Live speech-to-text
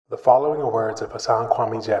The following are words of Hassan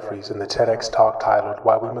Kwame Jeffries in the TEDx talk titled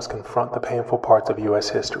Why We Must Confront the Painful Parts of U.S.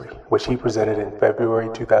 History, which he presented in February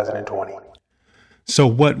 2020. So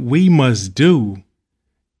what we must do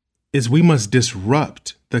is we must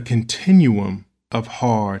disrupt the continuum of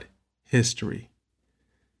hard history.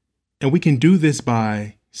 And we can do this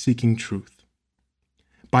by seeking truth,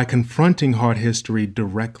 by confronting hard history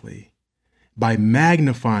directly, by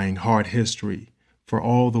magnifying hard history for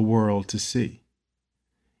all the world to see.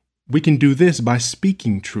 We can do this by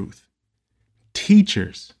speaking truth.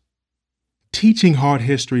 Teachers, teaching hard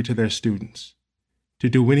history to their students. To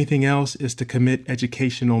do anything else is to commit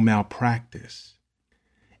educational malpractice.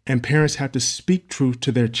 And parents have to speak truth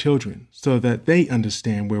to their children so that they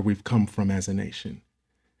understand where we've come from as a nation.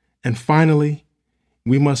 And finally,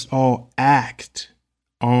 we must all act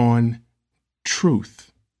on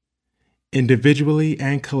truth, individually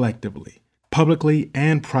and collectively, publicly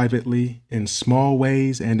and privately, in small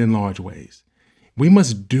ways and in large ways. We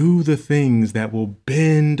must do the things that will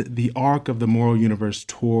bend the arc of the moral universe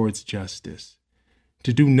towards justice.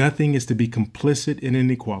 To do nothing is to be complicit in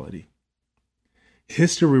inequality.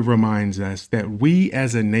 History reminds us that we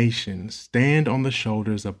as a nation stand on the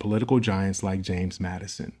shoulders of political giants like James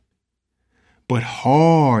Madison. But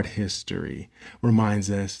hard history reminds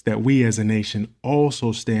us that we as a nation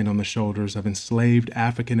also stand on the shoulders of enslaved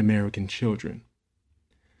African American children.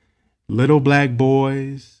 Little black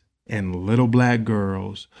boys and little black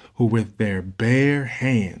girls who with their bare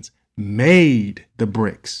hands made the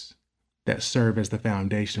bricks that serve as the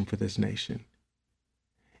foundation for this nation.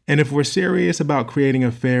 And if we're serious about creating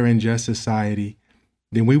a fair and just society,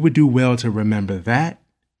 then we would do well to remember that,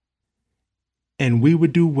 and we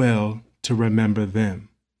would do well to remember them.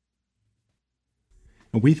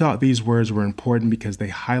 And we thought these words were important because they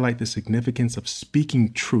highlight the significance of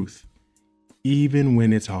speaking truth, even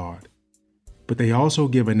when it's hard. But they also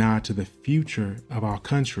give a nod to the future of our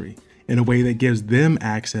country in a way that gives them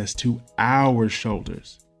access to our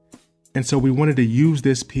shoulders. And so we wanted to use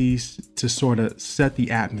this piece to sort of set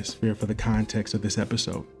the atmosphere for the context of this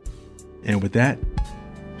episode. And with that,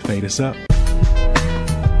 fade us up.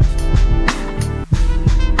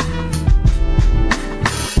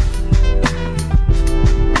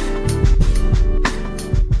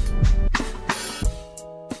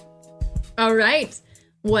 All right.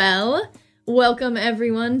 Well, welcome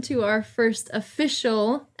everyone to our first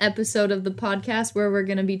official episode of the podcast where we're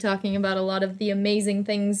going to be talking about a lot of the amazing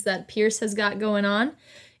things that Pierce has got going on.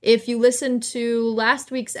 If you listened to last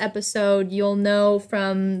week's episode, you'll know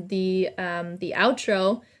from the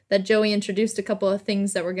outro that Joey introduced a couple of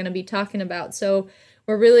things that we're going to be talking about. So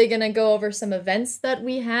we're really going to go over some events that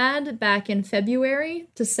we had back in February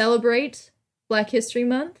to celebrate Black History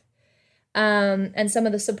Month. And some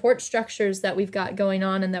of the support structures that we've got going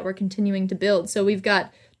on and that we're continuing to build. So we've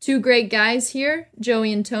got two great guys here,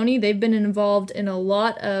 Joey and Tony. They've been involved in a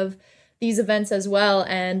lot of these events as well,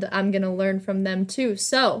 and I'm going to learn from them too.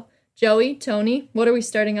 So, Joey, Tony, what are we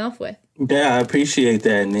starting off with? Yeah, I appreciate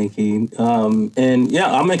that, Nikki. And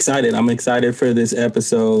yeah, I'm excited. I'm excited for this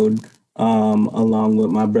episode along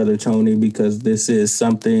with my brother Tony, because this is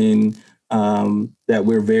something that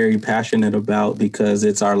we're very passionate about because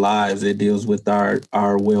it's our lives. It deals with our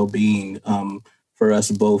well-being, for us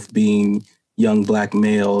both being young Black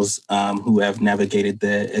males who have navigated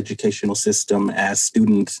the educational system as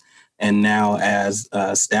students and now as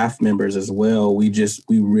staff members as well. We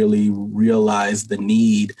really realize the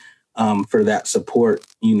need for that support,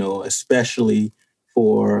 especially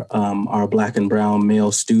for our Black and brown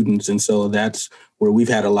male students. And so that's where we've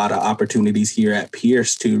had a lot of opportunities here at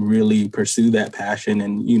Pierce to really pursue that passion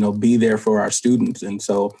and, be there for our students. And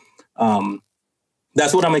so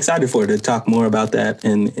that's what I'm excited for, to talk more about that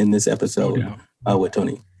in this episode with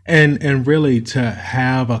Tony. And really to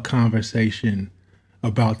have a conversation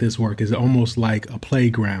about this work is almost like a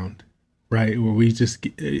playground, right? Where we just,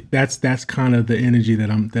 that's kind of the energy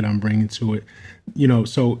that I'm bringing to it.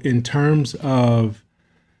 So in terms of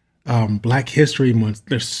Black History Month,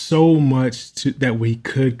 there's so much that we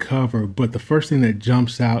could cover, but the first thing that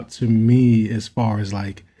jumps out to me as far as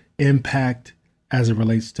like impact as it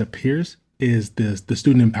relates to Pierce is the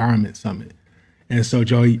Student Empowerment Summit. And so,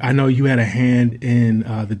 Joey, I know you had a hand in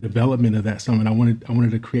the development of that summit. I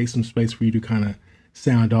wanted to create some space for you to kind of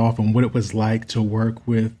sound off on what it was like to work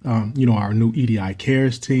with, our new EDI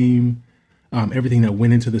Cares team, everything that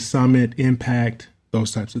went into the summit, impact,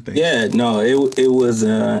 those types of things. Yeah, no, it was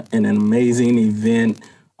an amazing event,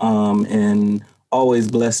 and always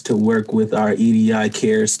blessed to work with our EDI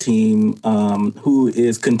Cares team, who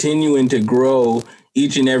is continuing to grow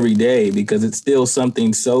each and every day because it's still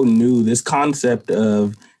something so new. This concept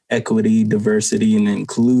of equity, diversity, and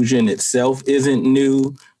inclusion itself isn't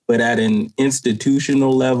new, but at an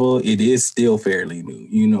institutional level, it is still fairly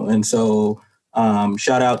new, And so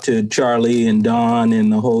shout out to Charlie and Don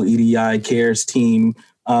and the whole EDI Cares team,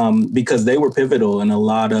 because they were pivotal in a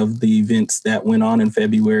lot of the events that went on in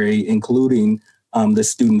February, including the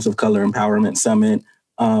Students of Color Empowerment Summit,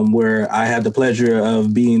 where I had the pleasure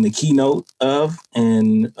of being the keynote of,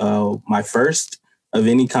 and my first of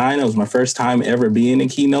any kind. It was my first time ever being a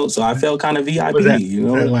keynote, so I felt kind of VIP. What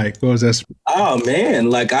was that? Oh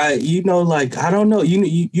man, I don't know.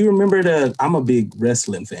 You remember I'm a big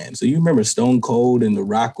wrestling fan, so you remember Stone Cold and The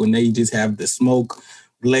Rock when they just have the smoke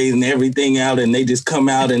blazing everything out, and they just come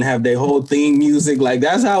out and have their whole theme music. Like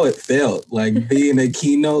that's how it felt. Like being a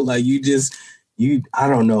keynote, like I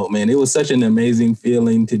don't know, man. It was such an amazing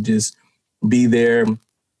feeling to just be there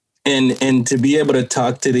and to be able to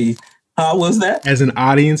talk to the. How was that? As an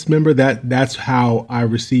audience member, that's how I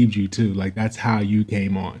received you too. Like that's how you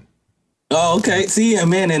came on. Oh, okay. See,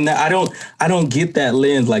 man, and I don't get that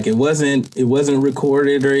lens. Like it wasn't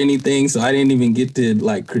recorded or anything, so I didn't even get to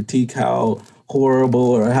like critique how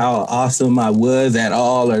horrible or how awesome I was at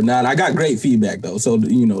all or not. I got great feedback though, so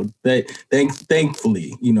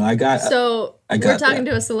thankfully, I got. So we're talking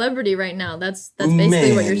to a celebrity right now. That's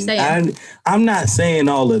basically what you're saying. I'm not saying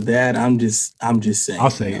all of that. I'm just saying. I'll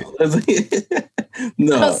say it.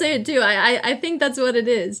 No, I'll say it too. I think that's what it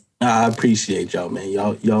is. I appreciate y'all, man.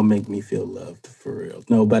 Y'all make me feel loved for real.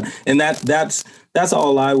 No, but and that's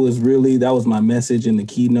all I was really. That was my message in the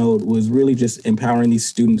keynote, was really just empowering these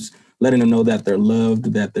students, letting them know that they're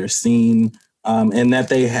loved, that they're seen, and that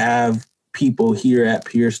they have people here at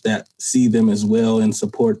Pierce that see them as well and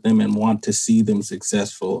support them and want to see them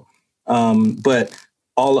successful. But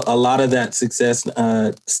a lot of that success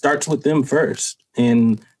starts with them first,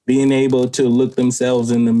 and being able to look themselves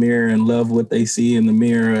in the mirror and love what they see in the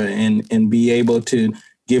mirror, and be able to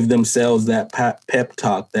give themselves that pep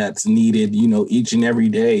talk that's needed, each and every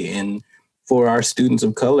day. And for our students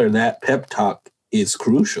of color, that pep talk is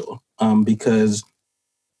crucial, because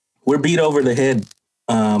we're beat over the head,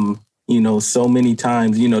 so many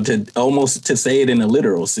times, to say it in a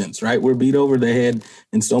literal sense, right? We're beat over the head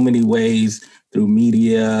in so many ways through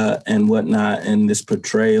media and whatnot, and this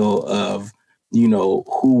portrayal of,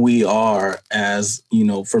 who we are as,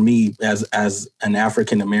 for me as an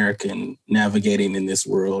African American navigating in this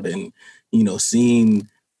world, and, seeing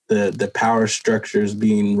the power structures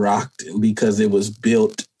being rocked because it was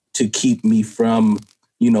built to keep me from,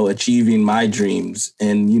 achieving my dreams.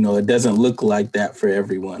 And, it doesn't look like that for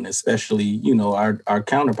everyone, especially, our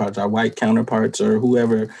counterparts, our white counterparts, or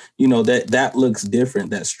whoever, that looks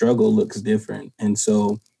different. That struggle looks different. And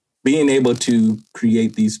so being able to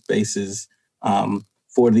create these spaces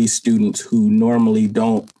for these students who normally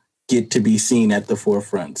don't get to be seen at the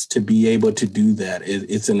forefronts, to be able to do that,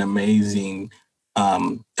 it's an amazing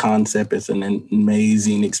concept. It's an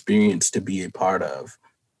amazing experience to be a part of.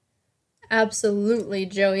 Absolutely,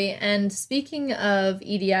 Joey. And speaking of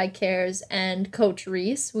EDI Cares and Coach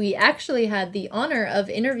Reese, we actually had the honor of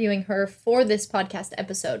interviewing her for this podcast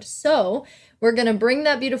episode. So we're going to bring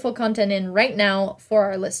that beautiful content in right now for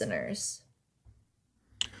our listeners.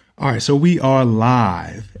 All right, so we are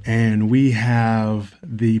live, and we have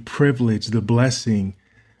the privilege, the blessing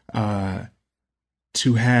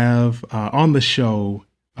to have on the show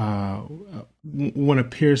one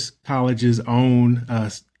of Pierce College's own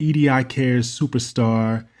EDI Cares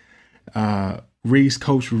superstar, Reese,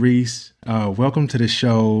 Coach Reese. Welcome to the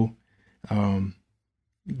show.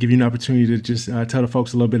 Give you an opportunity to just tell the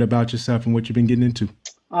folks a little bit about yourself and what you've been getting into.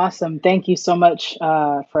 Awesome. Thank you so much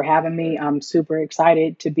for having me. I'm super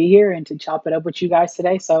excited to be here and to chop it up with you guys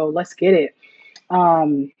today. So let's get it.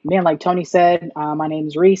 Like Tony said, my name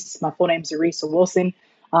is Reese. My full name is Arisa Wilson,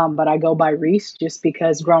 but I go by Reese just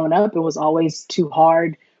because growing up, it was always too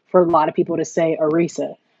hard for a lot of people to say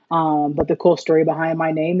Arisa. But the cool story behind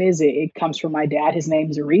my name is it comes from my dad. His name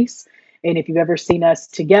is Reese. And if you've ever seen us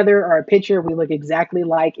together or a picture, we look exactly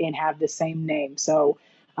like and have the same name. So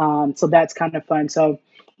that's kind of fun. So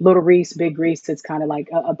Little Reese, Big Reese, it's kind of like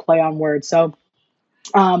a play on words. So,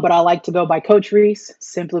 but I like to go by Coach Reese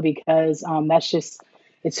simply because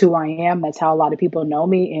it's who I am. That's how a lot of people know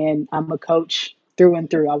me. And I'm a coach through and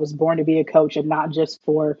through. I was born to be a coach, and not just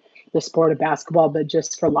for the sport of basketball, but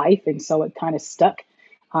just for life. And so it kind of stuck.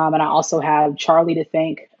 And I also have Charlie to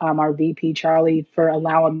thank, our VP Charlie, for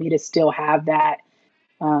allowing me to still have that,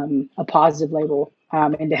 a positive label,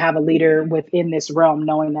 and to have a leader within this realm,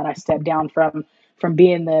 knowing that I stepped down from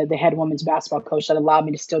being the head women's basketball coach, that allowed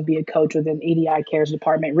me to still be a coach within EDI Cares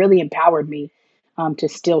department, really empowered me to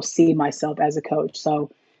still see myself as a coach.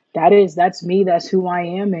 So That's me. That's who I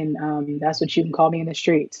am. And that's what you can call me in the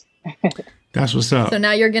streets. That's what's up. So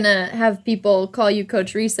now you're going to have people call you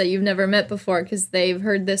Coach Reese that you've never met before because they've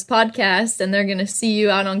heard this podcast and they're going to see you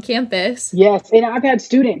out on campus. Yes. And I've had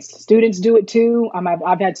students do it too.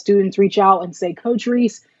 I've had students reach out and say, Coach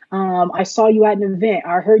Reese, I saw you at an event.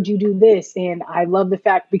 I heard you do this. And I love the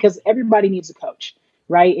fact because everybody needs a coach,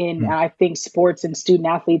 right? And I think sports and student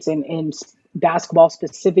athletes and basketball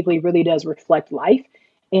specifically really does reflect life.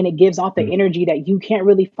 And it gives off the energy that you can't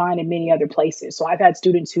really find in many other places. So I've had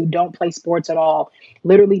students who don't play sports at all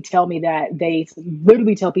literally tell me that they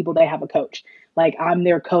literally tell people they have a coach. Like I'm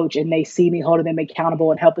their coach and they see me holding them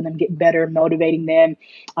accountable and helping them get better, motivating them.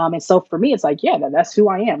 And so for me, it's like, yeah, that's who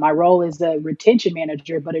I am. My role is a retention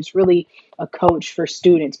manager, but it's really a coach for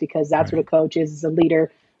students because that's what a coach is a leader,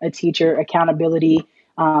 a teacher, accountability,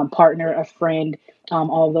 partner, a friend,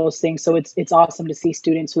 all of those things. So it's awesome to see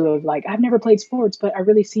students who have like, I've never played sports, but I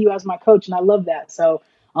really see you as my coach. And I love that. So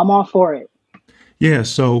I'm all for it. Yeah.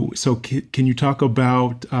 So can you talk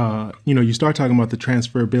about, you start talking about the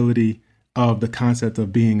transferability of the concept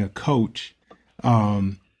of being a coach.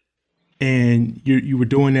 And you were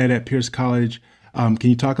doing that at Pierce College. Can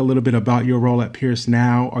you talk a little bit about your role at Pierce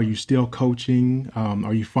now? Are you still coaching?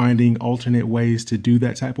 Are you finding alternate ways to do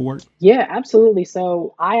that type of work? Yeah, absolutely.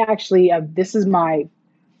 So I actually, this is my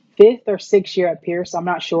 5th or 6th year at Pierce. I'm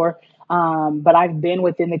not sure. But I've been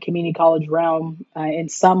within the community college realm in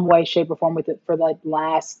some way, shape, or form with it for the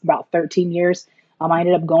last about 13 years. I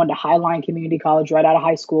ended up going to Highline Community College right out of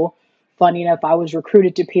high school. Funny enough, I was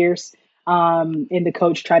recruited to Pierce, and the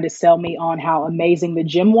coach tried to sell me on how amazing the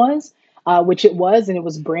gym was, which it was, and it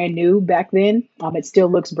was brand new back then. It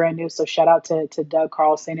still looks brand new, so shout out to Doug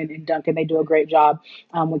Carlson and Duncan. They do a great job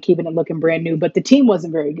with keeping it looking brand new, but the team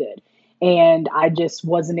wasn't very good. And I just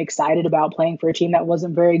wasn't excited about playing for a team that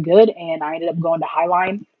wasn't very good. And I ended up going to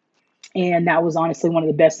Highline. And that was honestly one of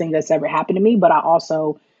the best things that's ever happened to me. But I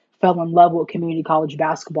also fell in love with community college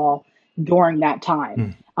basketball during that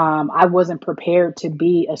time. I wasn't prepared to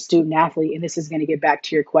be a student athlete. And this is going to get back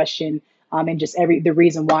to your question. And just the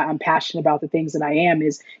reason why I'm passionate about the things that I am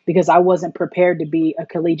is because I wasn't prepared to be a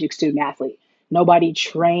collegiate student athlete. Nobody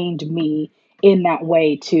trained me in that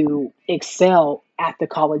way to excel at the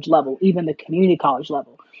college level, even the community college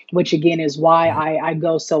level, which again is why I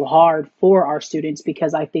go so hard for our students,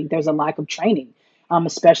 because I think there's a lack of training,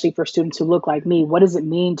 especially for students who look like me. What does it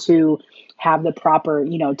mean to have the proper,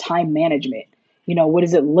 time management? What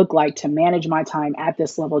does it look like to manage my time at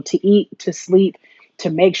this level, to eat, to sleep,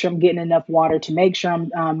 to make sure I'm getting enough water, to make sure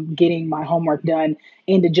I'm getting my homework done,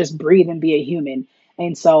 and to just breathe and be a human.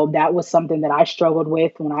 And so that was something that I struggled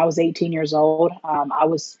with when I was 18 years old. I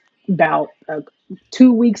was about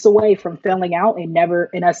 2 weeks away from failing out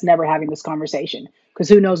and us never having this conversation, because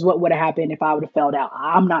who knows what would have happened if I would have failed out.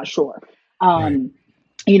 I'm not sure.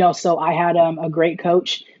 So I had a great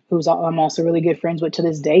coach who's I'm also really good friends with to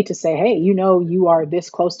this day to say, hey, you are this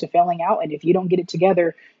close to failing out. And if you don't get it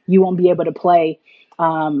together, you won't be able to play.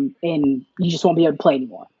 And you just won't be able to play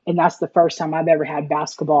anymore. And that's the first time I've ever had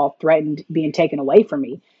basketball threatened being taken away from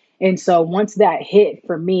me. And so once that hit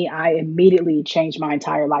for me, I immediately changed my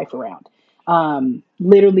entire life around.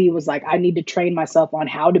 Literally was like, I need to train myself on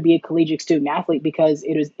how to be a collegiate student athlete, because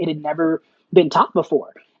it had never been taught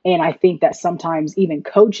before. And I think that sometimes even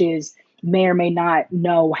coaches may or may not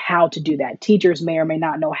know how to do that. Teachers may or may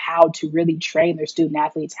not know how to really train their student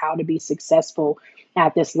athletes, how to be successful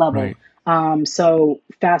at this level. Right. So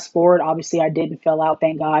fast forward, obviously I didn't fail out,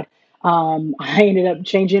 thank God. I ended up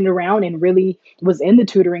changing it around and really was in the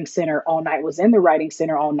tutoring center all night, was in the writing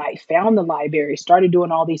center all night, found the library, started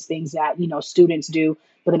doing all these things that, students do,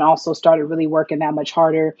 but then also started really working that much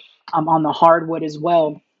harder on the hardwood as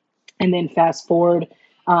well. And then fast forward,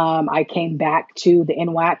 I came back to the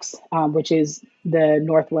NWACS, which is the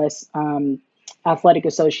Northwest Athletic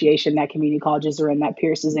Association that community colleges are in, that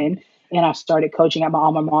Pierce is in. And I started coaching at my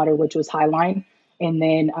alma mater, which was Highline. And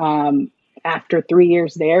then after 3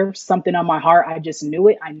 years there, something on my heart, I just knew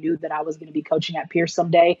it. I knew that I was going to be coaching at Pierce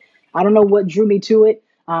someday. I don't know what drew me to it.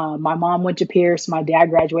 My mom went to Pierce. My dad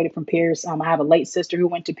graduated from Pierce. I have a late sister who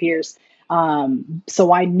went to Pierce.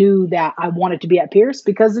 So I knew that I wanted to be at Pierce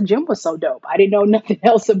because the gym was so dope. I didn't know nothing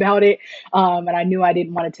else about it. And I knew I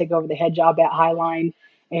didn't want to take over the head job at Highline.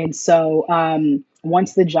 And so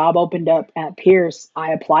once the job opened up at Pierce,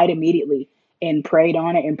 I applied immediately and prayed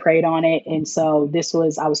on it and prayed on it. And so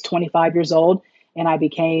I was 25 years old, and I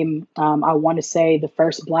became, I want to say, the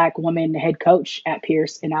first Black woman head coach at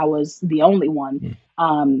Pierce. And I was the only one.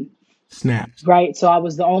 Snaps. Right. So I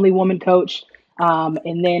was the only woman coach.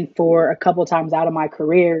 And then for a couple of times out of my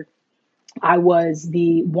career, I was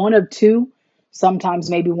the one of two sometimes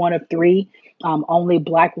maybe one of three, only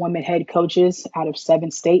Black women head coaches out of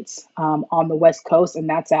 7 states on the West Coast, and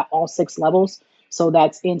that's at all 6 levels. So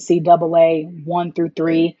that's NCAA 1 through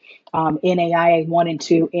 3, NAIA 1 and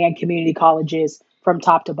 2, and community colleges from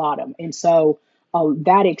top to bottom. And so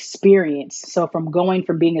that experience, so from going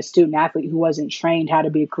from being a student athlete who wasn't trained how to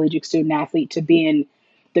be a collegiate student athlete to being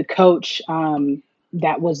the coach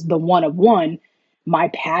that was the one of one, my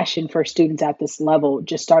passion for students at this level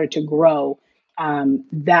just started to grow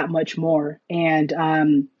that much more.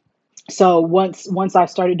 And so once I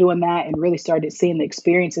started doing that and really started seeing the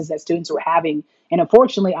experiences that students were having, and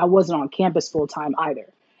unfortunately, I wasn't on campus full time either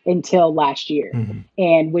until last year,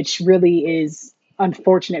 and which really is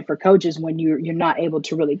unfortunate for coaches when you're not able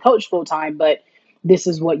to really coach full time. But this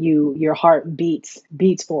is what your heart beats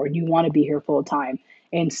for. You want to be here full time,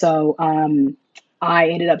 and so I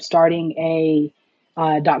ended up starting a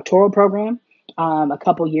doctoral program a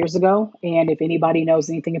couple years ago. And if anybody knows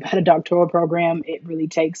anything about a doctoral program, it really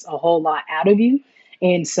takes a whole lot out of you.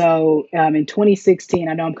 And so in 2016,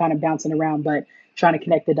 I know I'm kind of bouncing around, but trying to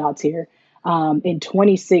connect the dots here. In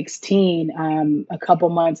 2016, a couple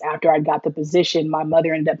months after I got the position, my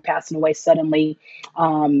mother ended up passing away suddenly.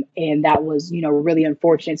 And that was, really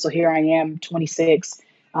unfortunate. So here I am, 26,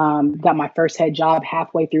 got my first head job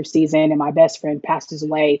halfway through season, and my best friend passes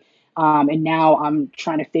away. And now I'm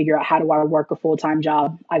trying to figure out, how do I work a full-time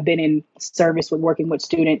job? I've been in service working with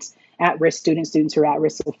students, at-risk students who are at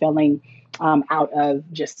risk of failing out of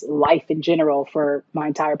just life in general for my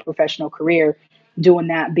entire professional career, doing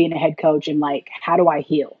that, being a head coach, and how do I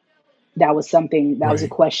heal? That was was a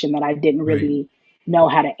question that I didn't really know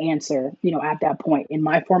how to answer, at that point. And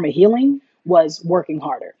my form of healing was working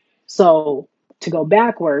harder. So to go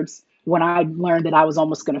backwards, when I learned that I was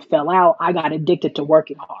almost going to fail out, I got addicted to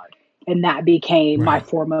working hard. And that became my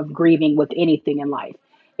form of grieving with anything in life.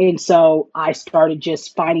 And so I started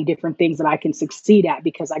just finding different things that I can succeed at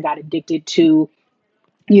because I got addicted to,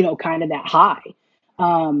 kind of that high.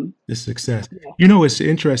 The success. Yeah. It's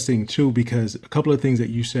interesting too, because a couple of things that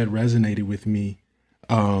you said resonated with me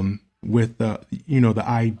with the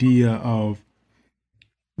idea of,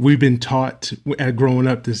 we've been taught at growing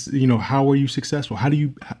up this, how are you successful?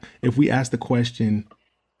 If we ask the question,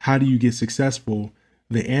 how do you get successful?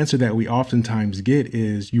 The answer that we oftentimes get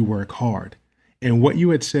is you work hard. And what you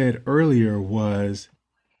had said earlier was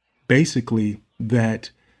basically that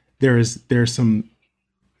there's some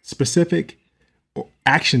specific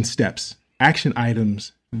action steps, action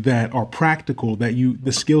items that are practical, that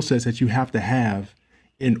the skill sets that you have to have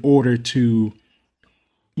in order to,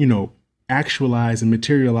 actualize and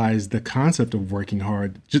materialize the concept of working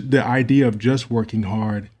hard. The idea of just working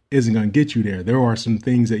hard isn't going to get you there. There are some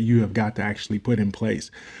things that you have got to actually put in place.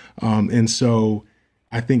 And so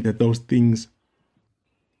I think that those things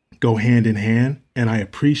go hand in hand. And I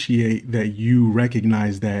appreciate that you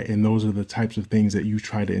recognize that. And those are the types of things that you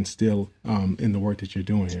try to instill in the work that you're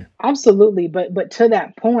doing here. Absolutely. But to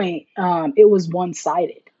that point, it was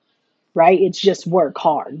one-sided, right? It's just work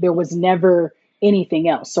hard. There was never anything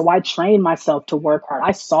else. So I trained myself to work hard.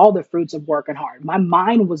 I saw the fruits of working hard. My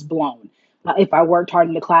mind was blown. If I worked hard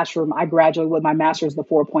in the classroom, I graduated with my master's, the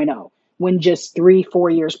 4.0, when just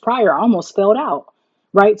 3-4 years prior, I almost failed out.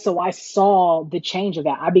 Right. So I saw the change of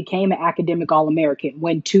that. I became an academic All-American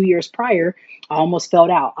when 2 years prior, I almost failed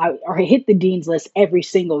out. I hit the dean's list every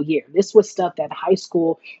single year. This was stuff that high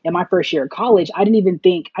school and my first year of college, I didn't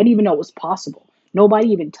even know it was possible. Nobody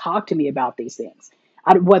even talked to me about these things.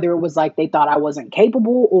 Whether it was like they thought I wasn't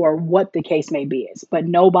capable or what the case may be is, but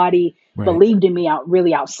nobody believed in me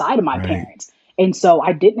outside of my parents. And so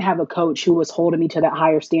I didn't have a coach who was holding me to that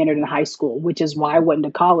higher standard in high school, which is why I went to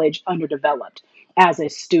college underdeveloped as a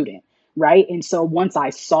student. Right. And so once I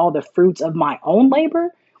saw the fruits of my own labor,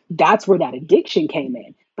 that's where that addiction came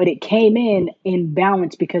in. But it came in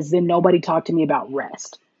balance because then nobody talked to me about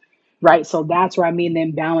rest. Right. So that's where I mean the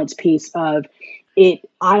imbalance piece of it.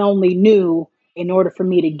 I only knew in order for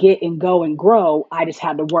me to get and go and grow, I just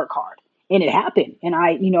had to work hard. And it happened. And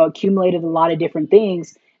I, accumulated a lot of different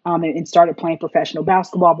things and started playing professional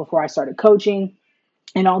basketball before I started coaching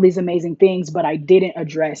and all these amazing things. But I didn't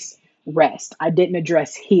address rest. I didn't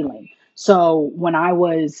address healing. So when I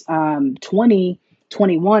was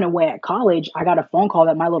 21 away at college, I got a phone call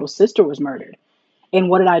that my little sister was murdered. And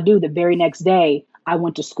what did I do? The very next day, I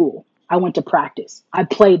went to school. I went to practice. I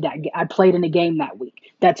played in a game that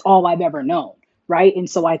week. That's all I've ever known. Right. And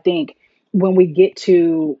so I think when we get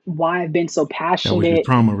to why I've been so passionate, that was your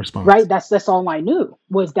trauma response. Right. That's all I knew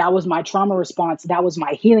that was my trauma response. That was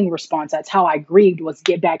my healing response. That's how I grieved, was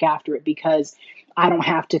get back after it, because I don't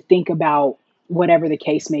have to think about whatever the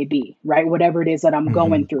case may be. Right. Whatever it is that I'm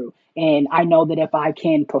going through. And I know that if I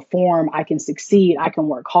can perform, I can succeed, I can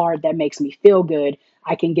work hard, that makes me feel good.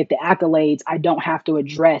 I can get the accolades. I don't have to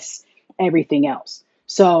address everything else.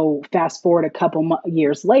 So fast forward a couple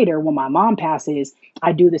years later, when my mom passes,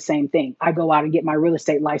 I do the same thing. I go out and get my real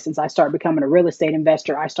estate license. I start becoming a real estate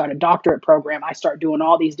investor. I start a doctorate program. I start doing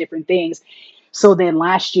all these different things. So then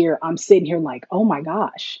last year, I'm sitting here like, oh my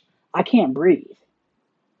gosh, I can't breathe.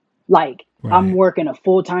 Like, I'm Right. working a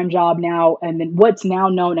full-time job now. And then what's now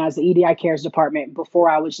known as the EDI Cares Department. Before,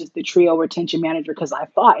 I was just the TRIO retention manager, because I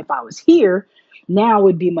thought if I was here, now it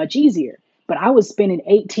would be much easier. But I was spending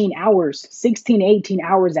 18 hours, 16 to 18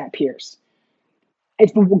 hours at Pierce.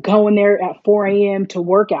 It's going there at 4 a.m. to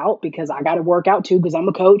work out, because I got to work out too, because I'm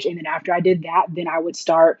a coach. And then after I did that, then I would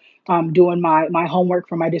start doing my homework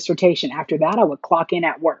for my dissertation. After that, I would clock in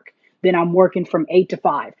at work. Then I'm working from 8 to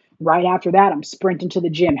 5. Right after that, I'm sprinting to the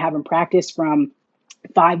gym, having practice from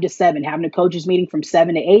 5 to 7, having a coaches meeting from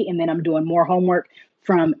 7 to 8. And then I'm doing more homework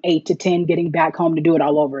from 8 to 10, getting back home to do it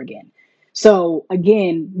all over again. So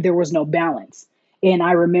again, there was no balance. And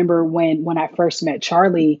I remember when I first met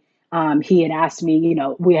Charlie, he had asked me,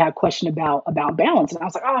 we had a question about balance. And I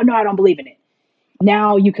was like, oh no, I don't believe in it.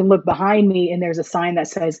 Now you can look behind me and there's a sign that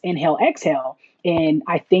says inhale, exhale. And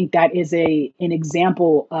I think that is an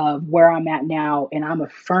example of where I'm at now. And I'm a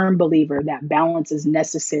firm believer that balance is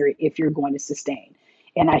necessary if you're going to sustain.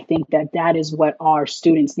 And I think that is what our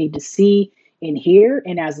students need to see and hear.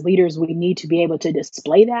 And as leaders, we need to be able to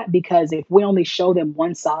display that, because if we only show them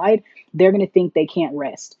one side, they're going to think they can't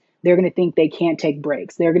rest. They're going to think they can't take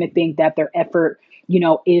breaks. They're going to think that their effort,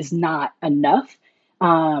 is not enough.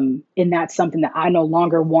 And that's something that I no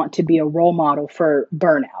longer want to be a role model for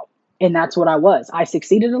burnout. And that's what I was. I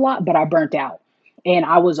succeeded a lot, but I burnt out. And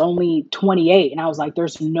I was only 28. And I was like,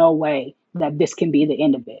 there's no way that this can be the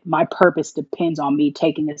end of it. My purpose depends on me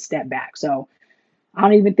taking a step back. So I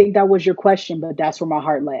don't even think that was your question, but that's where my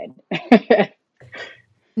heart led.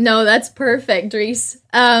 No, that's perfect, Reese.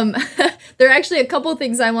 There are actually a couple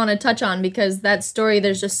things I want to touch on, because that story,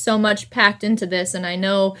 there's just so much packed into this. And I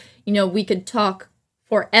know, we could talk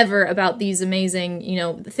forever about these amazing,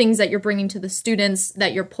 things that you're bringing to the students,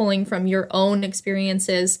 that you're pulling from your own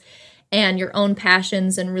experiences and your own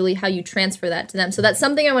passions, and really how you transfer that to them. So that's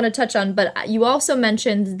something I want to touch on. But you also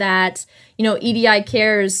mentioned that, EDI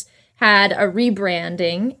Cares had a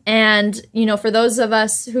rebranding. And, for those of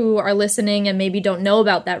us who are listening and maybe don't know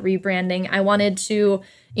about that rebranding, I wanted to,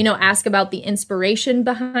 ask about the inspiration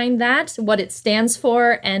behind that, what it stands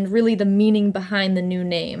for, and really the meaning behind the new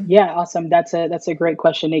name. Yeah, awesome. That's a great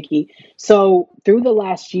question, Nikki. So through the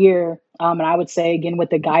last year, and I would say again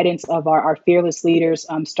with the guidance of our fearless leaders,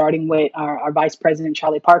 starting with our Vice President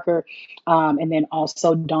Charlie Parker, and then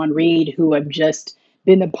also Don Reed, who have just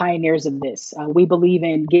been the pioneers of this. We believe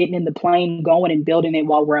in getting in the plane, going and building it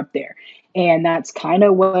while we're up there. And that's kind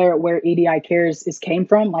of where EDI Cares came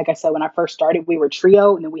from. Like I said, when I first started, we were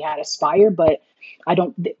TRIO, and then we had Aspire, but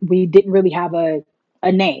we didn't really have a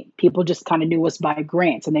name. People just kind of knew us by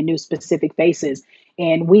grants, and they knew specific faces.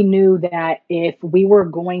 And we knew that if we were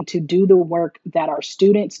going to do the work that our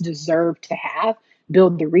students deserve to have,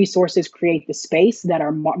 build the resources, create the space that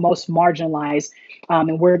are most marginalized,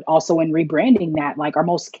 and we're also in rebranding that, like our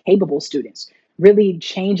most capable students, really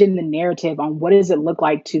changing the narrative on what does it look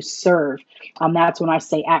like to serve. That's when I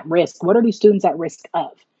say at risk. What are these students at risk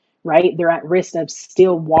of? Right? They're at risk of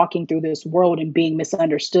still walking through this world and being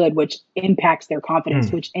misunderstood, which impacts their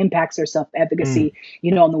confidence, which impacts their self-efficacy,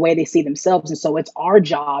 and the way they see themselves. And so it's our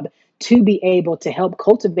job to be able to help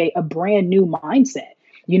cultivate a brand new mindset,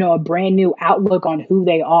 a brand new outlook on who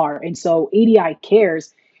they are. And so EDI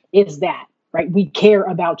Cares is that, right? We care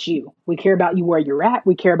about you. We care about you where you're at.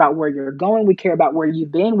 We care about where you're going. We care about where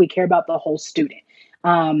you've been. We care about the whole student.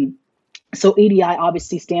 So EDI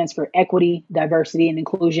obviously stands for equity, diversity, and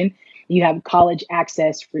inclusion. You have college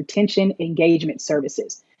access, retention, engagement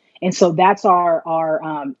services. And so that's our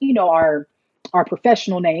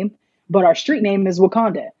professional name, but our street name is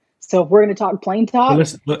Wakanda. So if we're going to talk plain talk,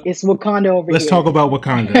 it's Wakanda over here. Let's talk about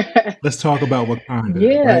Wakanda. Let's talk about Wakanda.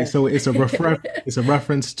 Yeah. Right? So it's a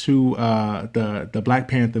reference to the Black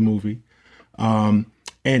Panther movie. And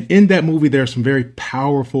in that movie, there are some very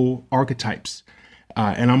powerful archetypes.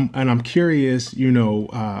 And I'm curious,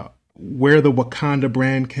 where the Wakanda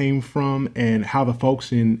brand came from and how the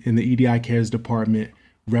folks in the EDI Cares department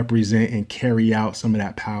represent and carry out some of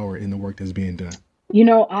that power in the work that's being done.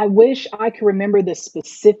 I wish I could remember the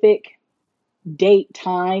specific date,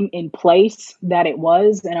 time, and place that it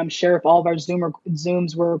was. And I'm sure if all of our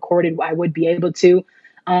Zooms were recorded, I would be able to.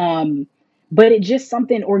 But it's just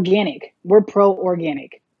something organic. We're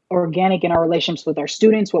pro-organic. organic in our relationships with our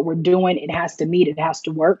students. What we're doing, it has to meet, it has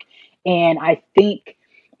to work. And I think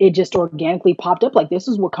it just organically popped up like, this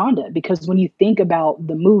is Wakanda. Because when you think about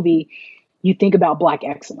the movie, you think about Black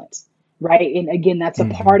excellence, right? And again, that's a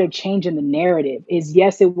part of changing the narrative is,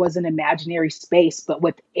 yes, it was an imaginary space, but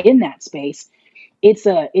within that space, it's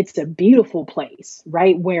a beautiful place,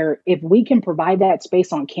 right? Where if we can provide that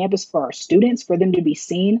space on campus for our students, for them to be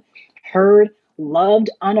seen, heard, loved,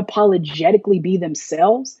 unapologetically be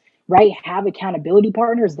themselves, right? Have accountability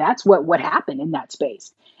partners. That's what happened in that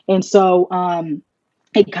space. And so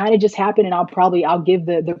it kind of just happened. And I'll give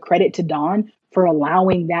the credit to Dawn for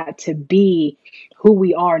allowing that to be who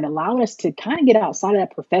we are and allowing us to kind of get outside of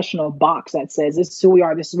that professional box that says, this is who we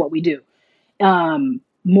are, this is what we do.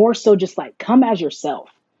 More so just like, come as yourself,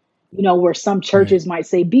 where some churches might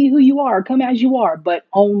say, be who you are, come as you are, but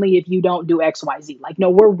only if you don't do X, Y, Z. Like,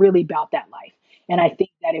 no, we're really about that life. And I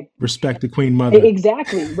think that if Respect the Queen Mother.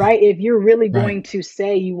 exactly, right. If you're really going to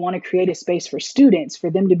say you want to create a space for students,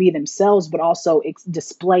 for them to be themselves, but also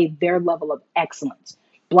display their level of excellence,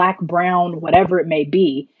 Black, brown, whatever it may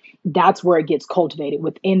be, that's where it gets cultivated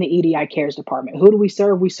within the EDI Cares department. Who do we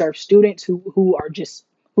serve? We serve students who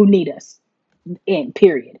need us.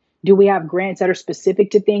 Period. Do we have grants that are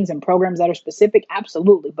specific to things and programs that are specific?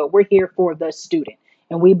 Absolutely. But we're here for the student.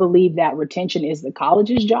 And we believe that retention is the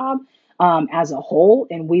college's job as a whole.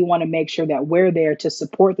 And we want to make sure that we're there to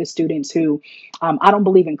support the students who, I don't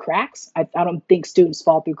believe in cracks. I don't think students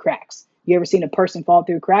fall through cracks. You ever seen a person fall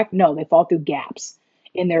through a crack? No, they fall through gaps.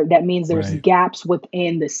 And that means there's gaps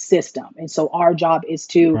within the system. And so our job is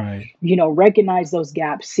to, recognize those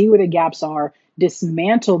gaps, see where the gaps are,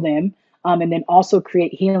 dismantle them, and then also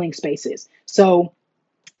create healing spaces. So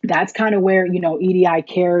that's kind of where, EDI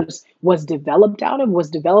Cares was developed out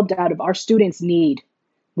of our students need.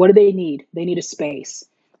 What do they need? They need a space.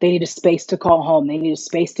 They need a space to call home. They need a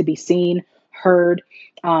space to be seen, heard,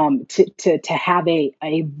 to have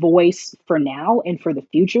a voice for now and for the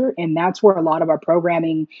future. And that's where a lot of our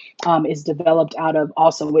programming is developed out of.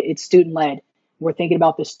 Also, it's student led. We're thinking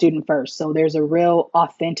about the student first. So there's a real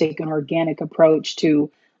authentic and organic approach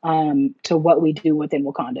to what we do within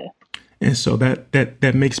Wakanda. And so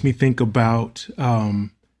that makes me think about, the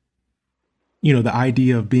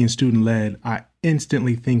idea of being student led. I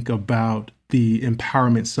instantly think about the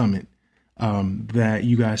Empowerment Summit that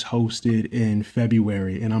you guys hosted in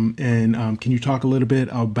February. And can you talk a little bit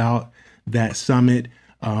about that summit?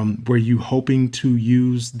 Were you hoping to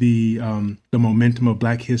use the momentum of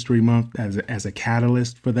Black History Month as a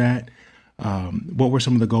catalyst for that? What were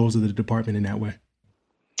some of the goals of the department in that way?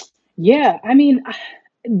 Yeah, I mean,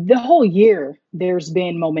 the whole year there's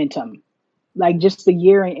been momentum, like just the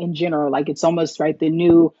year in general, like it's almost the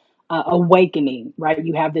new awakening, right?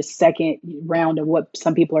 You have this second round of what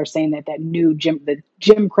some people are saying that new the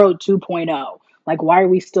Jim Crow 2.0. Like, why are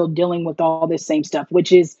we still dealing with all this same stuff,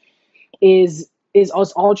 which is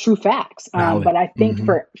all true facts. But I think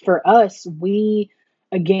for us, we,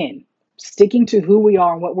 again, sticking to who we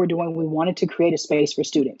are and what we're doing, we wanted to create a space for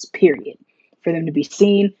students, period, for them to be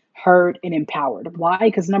seen, heard, and empowered. Why?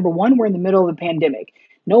 Because number one, we're in the middle of a pandemic.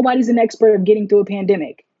 Nobody's an expert of getting through a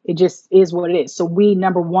pandemic. It just is what it is. So we,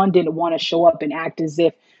 number one, didn't want to show up and act as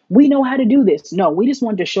if we know how to do this. No, we just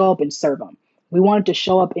wanted to show up and serve them. We wanted to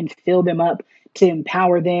show up and fill them up, to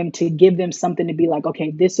empower them, to give them something to be like,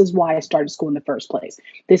 okay, this is why I started school in the first place.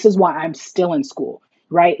 This is why I'm still in school,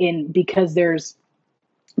 right? And because there's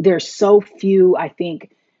so few, I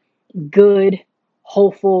think, good,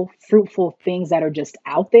 hopeful, fruitful things that are just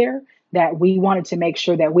out there, that we wanted to make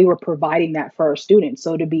sure that we were providing that for our students.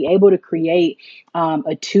 So to be able to create a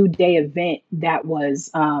 2-day event that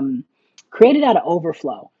was created out of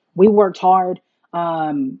overflow. We worked hard.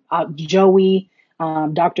 Joey,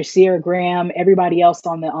 Dr. Sierra Graham, everybody else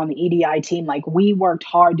on the EDI team, like, we worked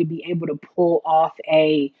hard to be able to pull off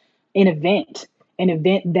an event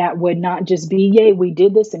that would not just be, yay, we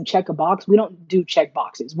did this and check a box. We don't do check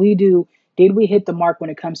boxes. We do, did we hit the mark when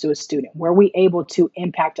it comes to a student? Were we able to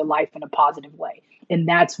impact a life in a positive way? And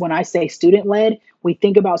that's when I say student led, we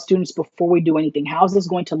think about students before we do anything. How is this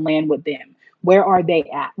going to land with them? Where are they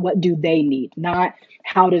at? What do they need? Not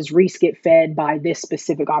how does Reese get fed by this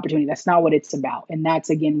specific opportunity? That's not what it's about. And that's,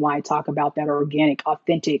 again, why I talk about that organic,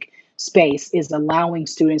 authentic space, is allowing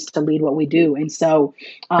students to lead what we do. And so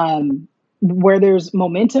where there's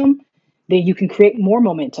momentum, then you can create more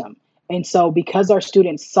momentum. And so because our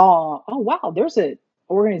students saw, oh, wow, there's an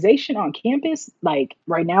organization on campus, like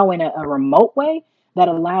right now in a remote way,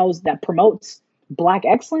 that promotes Black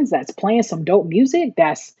excellence, that's playing some dope music,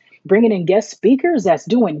 that's bringing in guest speakers, that's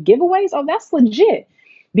doing giveaways. Oh, that's legit.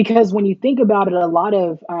 Because when you think about it, a lot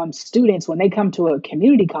of students, when they come to a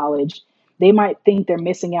community college, they might think they're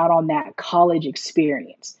missing out on that college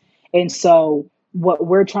experience. And so, what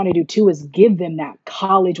we're trying to do too is give them that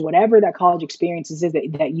college, whatever that college experience is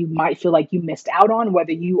that you might feel like you missed out on,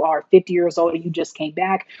 whether you are 50 years old and you just came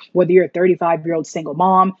back, whether you're a 35-year-old single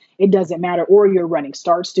mom, it doesn't matter, or you're a running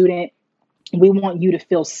start student. We want you to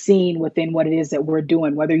feel seen within what it is that we're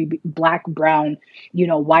doing, whether you be black, brown,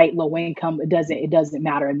 white, low income, it doesn't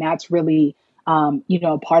matter. And that's really,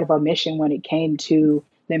 part of our mission when it came to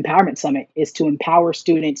the Empowerment Summit, is to empower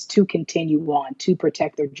students to continue on, to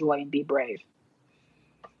protect their joy and be brave.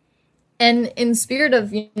 And in spirit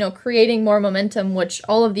of, creating more momentum, which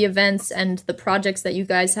all of the events and the projects that you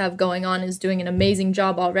guys have going on is doing an amazing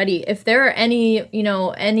job already. If there are any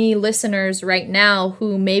listeners right now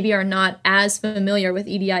who maybe are not as familiar with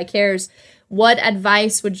EDI Cares, what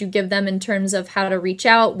advice would you give them in terms of how to reach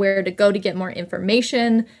out, where to go to get more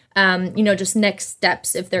information, just next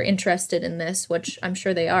steps if they're interested in this, which I'm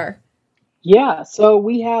sure they are? Yeah. So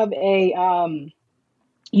we have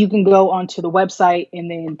you can go onto the website and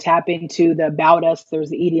then tap into the About Us. There's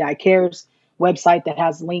the EDI Cares website that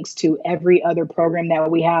has links to every other program that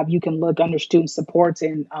we have. You can look under student supports,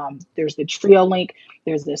 and there's the TRIO link.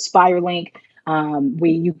 There's the Aspire link.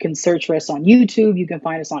 You can search for us on YouTube. You can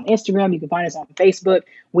find us on Instagram. You can find us on Facebook.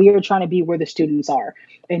 We are trying to be where the students are.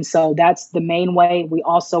 And so that's the main way. We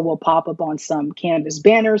also will pop up on some Canvas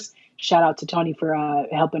banners. Shout out to Tony for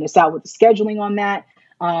helping us out with the scheduling on that.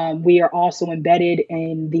 We are also embedded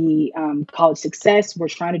in the College Success. We're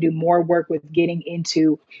trying to do more work with getting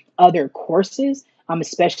into other courses,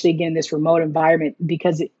 especially again, this remote environment,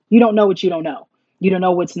 because you don't know what you don't know. You don't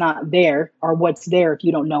know what's not there or what's there if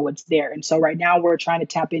you don't know what's there. And so right now we're trying to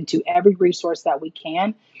tap into every resource that we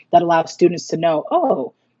can that allows students to know,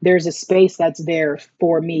 oh, there's a space that's there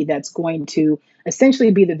for me that's going to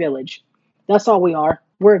essentially be the village. That's all we are.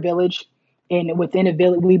 We're a village. And within a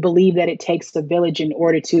village, we believe that it takes a village in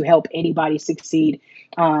order to help anybody succeed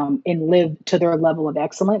and live to their level of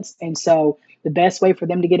excellence. And so the best way for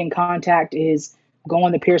them to get in contact is go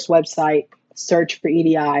on the Pierce website, search for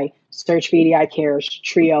EDI Cares,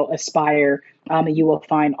 TRIO, Aspire, and you will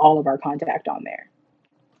find all of our contact on there.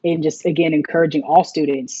 And just, again, encouraging all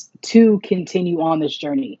students to continue on this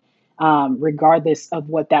journey, regardless of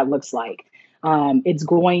what that looks like.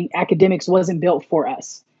 Academics wasn't built for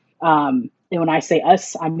us. And when I say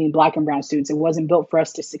us, I mean Black and brown students. It wasn't built for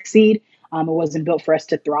us to succeed. It wasn't built for us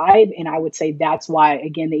to thrive. And I would say that's why,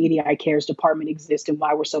 again, the EDI Cares department exists, and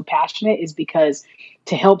why we're so passionate is because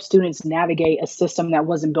to help students navigate a system that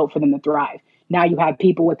wasn't built for them to thrive. Now you have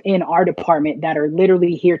people within our department that are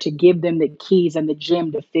literally here to give them the keys and the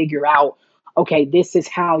gem to figure out, okay, this is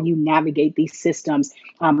how you navigate these systems,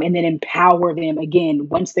 and then empower them again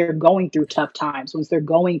once they're going through tough times, once they're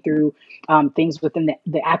going through things within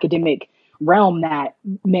the academic realm that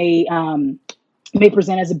may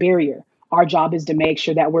present as a barrier. Our job is to make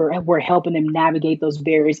sure that we're helping them navigate those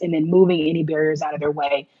barriers and then moving any barriers out of their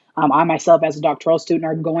way. I myself, as a doctoral student,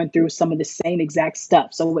 are going through some of the same exact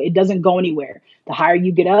stuff. So it doesn't go anywhere. The higher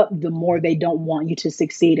you get up, the more they don't want you to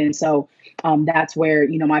succeed. And so that's where,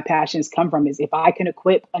 my passions come from, is if I can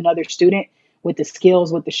equip another student with the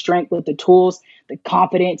skills, with the strength, with the tools, the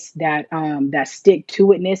confidence, that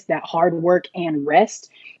stick-to-itness, that hard work and rest,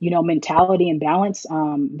 mentality and balance,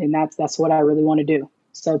 then that's what I really want to do.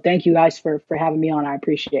 So thank you guys for having me on. I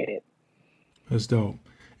appreciate it. That's dope.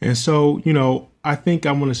 And so, I think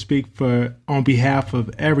I want to speak on behalf of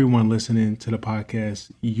everyone listening to the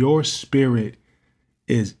podcast. Your spirit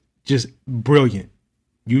is just brilliant.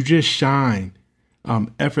 You just shine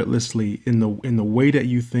effortlessly in the way that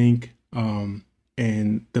you think,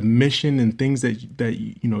 and the mission and things that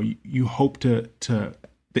you hope to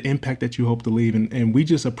the impact that you hope to leave. And we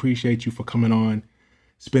just appreciate you for coming on,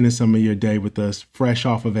 spending some of your day with us, fresh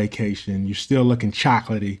off of vacation. You're still looking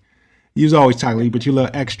chocolatey. You're always chocolatey, but you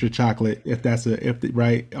look extra chocolate.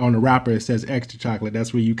 Right on the wrapper it says extra chocolate.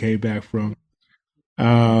 That's where you came back from.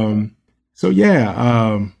 Thank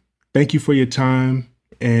you for your time,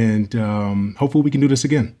 and hopefully we can do this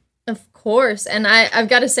again. Of course. And I've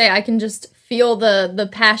got to say, I can just feel the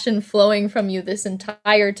passion flowing from you this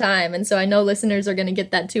entire time. And so I know listeners are going to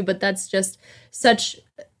get that too, but that's just such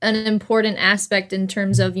an important aspect in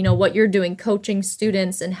terms of, what you're doing, coaching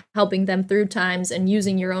students and helping them through times and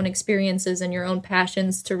using your own experiences and your own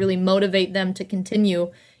passions to really motivate them to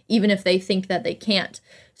continue, even if they think that they can't.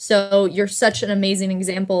 So you're such an amazing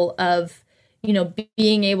example of,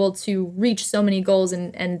 being able to reach so many goals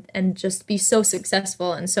and just be so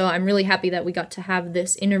successful. And so I'm really happy that we got to have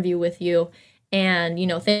this interview with you. And,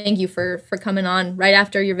 thank you for coming on right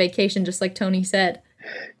after your vacation, just like Tony said.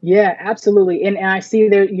 Yeah, absolutely. And I see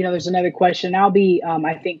there, there's another question. I'll be,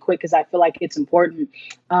 I think, quick because I feel like it's important.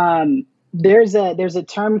 There's a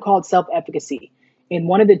term called self-efficacy, and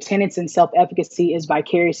one of the tenets in self-efficacy is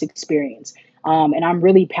vicarious experience. And I'm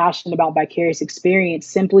really passionate about vicarious experience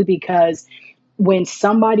simply because when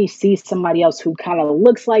somebody sees somebody else who kind of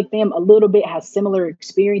looks like them a little bit, has similar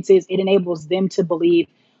experiences, it enables them to believe,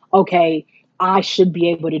 okay, I should be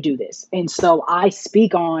able to do this. And so I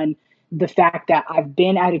speak on the fact that I've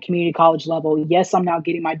been at a community college level. Yes, I'm now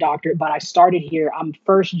getting my doctorate, but I started here. I'm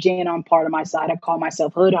first gen on part of my side. I call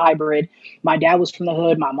myself hood hybrid. My dad was from the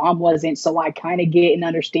hood. My mom wasn't. So I kind of get and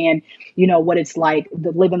understand, what it's like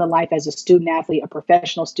living the life as a student athlete, a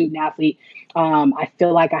professional student athlete. I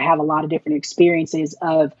feel like I have a lot of different experiences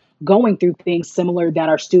of going through things similar that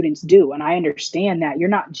our students do. And I understand that you're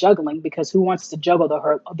not juggling, because who wants to juggle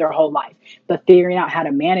their whole life, but figuring out how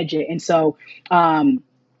to manage it. And so,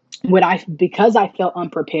 because I felt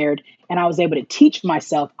unprepared and I was able to teach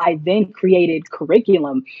myself, I then created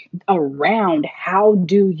curriculum around how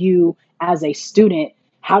do you, as a student,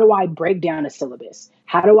 how do I break down a syllabus?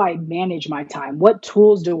 How do I manage my time? What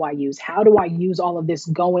tools do I use? How do I use all of this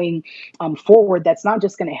going forward? That's not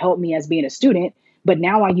just going to help me as being a student, but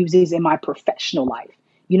now I use these in my professional life,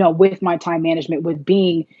 with my time management, with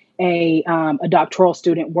being a doctoral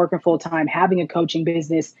student, working full time, having a coaching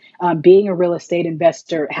business, being a real estate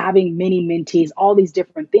investor, having many mentees, all these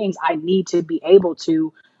different things. I need to be able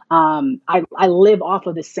to. I live off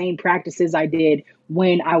of the same practices I did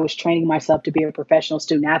when I was training myself to be a professional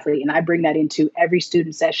student athlete, and I bring that into every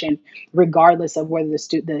student session, regardless of whether the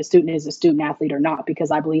student is a student athlete or not,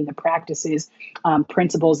 because I believe the practices,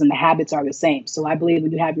 principles, and the habits are the same. So I believe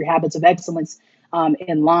when you have your habits of excellence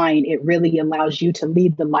in line, it really allows you to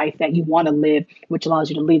lead the life that you want to live, which allows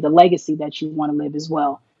you to leave the legacy that you want to live as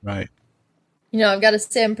well. Right. I've got to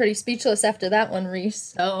say I'm pretty speechless after that one,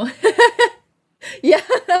 Reese. So, yeah.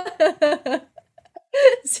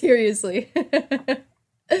 Seriously.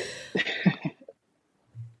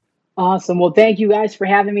 Awesome. Well, thank you guys for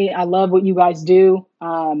having me. I love what you guys do.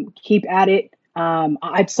 Keep at it.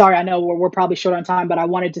 I'm sorry, I know we're probably short on time, but I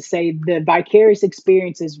wanted to say the vicarious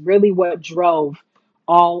experience is really what drove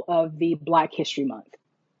all of the Black History Month.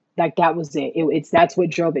 Like that was it. That's what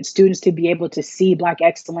drove it. Students to be able to see Black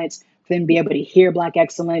excellence, for them to be able to hear Black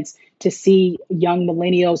excellence, to see young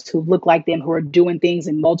millennials who look like them, who are doing things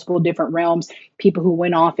in multiple different realms, people who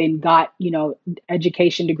went off and got,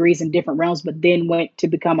 education degrees in different realms, but then went to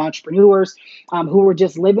become entrepreneurs, who were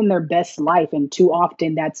just living their best life. And too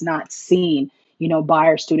often that's not seen, by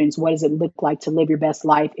our students. What does it look like to live your best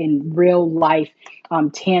life in real life,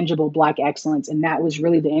 tangible Black excellence? And that was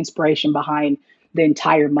really the inspiration behind the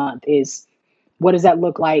entire month. Is what does that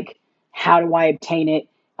look like? How do I obtain it?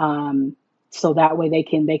 So that way they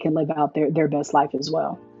can live out their best life as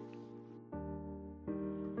well.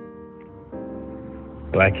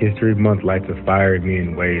 Black History Month lights a fire in me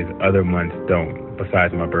in ways other months don't,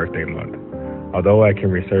 besides my birthday month. Although I can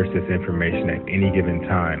research this information at any given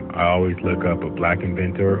time, I always look up a Black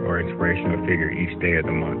inventor or inspirational figure each day of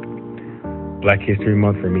the month. Black History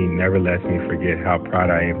Month for me never lets me forget how proud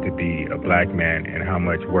I am to be a Black man and how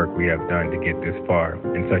much work we have done to get this far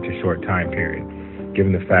in such a short time period,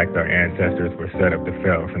 given the fact our ancestors were set up to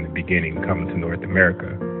fail from the beginning coming to North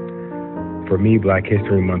America. For me, Black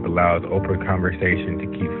History Month allows open conversation to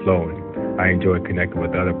keep flowing. I enjoy connecting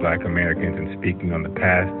with other Black Americans and speaking on the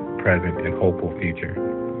past, present, and hopeful future.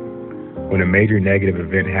 When a major negative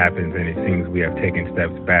event happens and it seems we have taken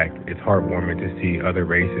steps back, it's heartwarming to see other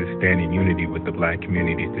races stand in unity with the Black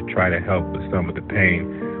communities to try to help with some of the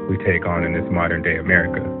pain we take on in this modern day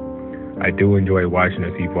America. I do enjoy watching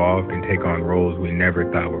us evolve and take on roles we never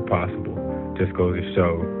thought were possible. Just goes to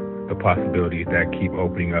show the possibilities that keep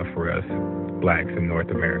opening up for us, Blacks in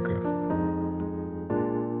North America.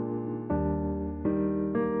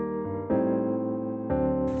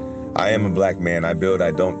 I am a Black man. I build,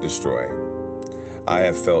 I don't destroy. I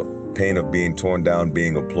have felt pain of being torn down,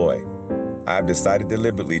 being a ploy. I have decided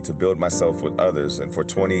deliberately to build myself with others, and for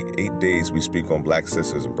 28 days we speak on Black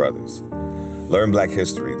sisters and brothers. Learn Black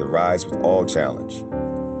history, the rise with all challenge.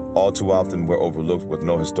 All too often we're overlooked with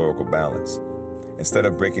no historical balance. Instead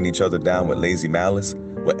of breaking each other down with lazy malice,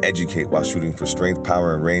 we'll educate while shooting for strength,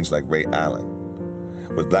 power, and range like Ray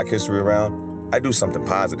Allen. With Black history around, I do something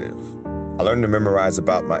positive. I learn to memorize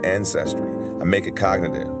about my ancestry. I make it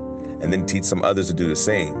cognitive, and then teach some others to do the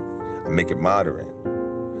same. I make it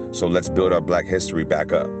modern. So let's build our Black history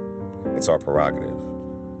back up. It's our prerogative.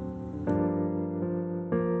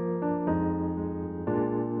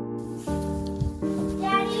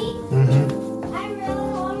 Daddy, I really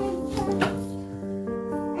want to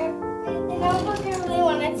play the notebook and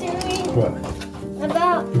What?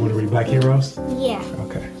 About, You want to read Black Heroes? yeah.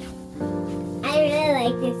 Okay. I really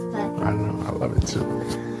like this book. I know, I love it too.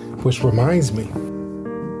 Which reminds me,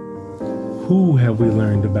 who have we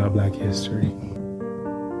learned about Black history?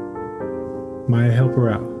 Maya, help her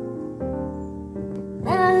out.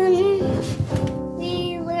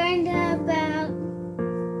 We learned about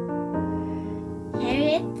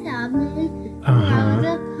Harriet Tubman,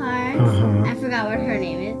 Rosa Parks. I forgot what her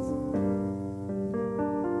name is.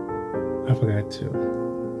 I forgot too.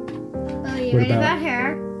 Oh, we What read about- about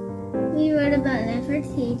her. We read about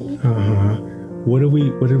Nefertiti. What did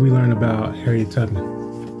we learn about Harriet Tubman?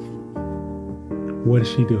 What does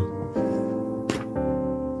she do?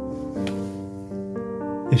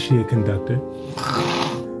 Is she a conductor?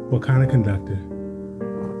 What kind of conductor?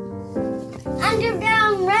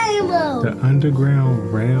 Underground Railroad. The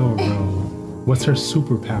Underground Railroad. What's her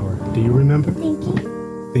superpower? Do you remember?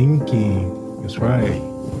 Thinking. That's right.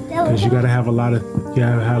 Because you gotta have a lot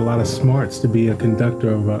of smarts to be a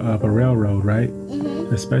conductor of a railroad, right?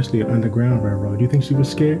 Mm-hmm. Especially an underground railroad. You think she was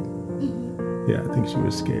scared? Yeah, I think she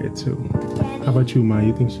was scared too. Daddy. How about you, Ma?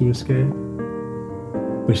 You think she was scared?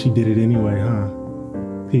 But she did it anyway, huh?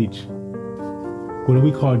 Peach, what do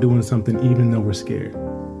we call doing something even though we're scared?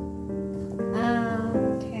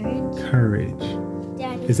 Courage. Courage.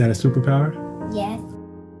 Daddy. Is that a superpower? Yes.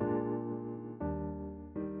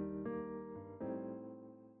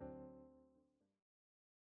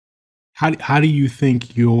 How do you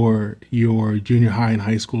think your junior high and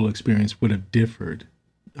high school experience would have differed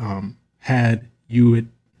had you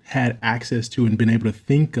had access to and been able to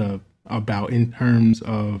think about in terms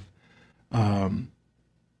of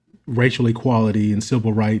racial equality and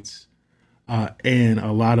civil rights and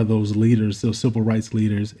a lot of those leaders, those civil rights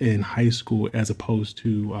leaders in high school as opposed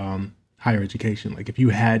to higher education? Like if you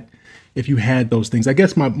had those things, I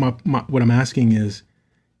guess my what I'm asking is,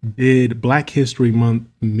 did Black History Month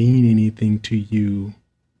mean anything to you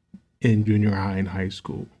in junior high and high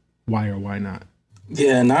school? Why or why not?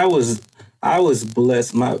 Yeah, and I was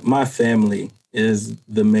blessed. My family is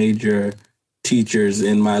the major teachers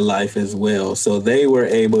in my life as well. So they were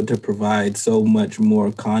able to provide so much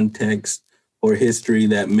more context or history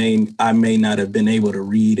that I may not have been able to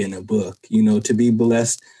read in a book. You know, to be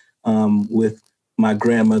blessed with my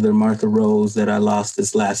grandmother, Martha Rose, that I lost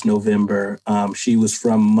this last November. She was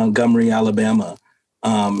from Montgomery, Alabama.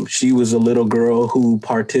 She was a little girl who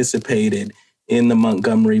participated in the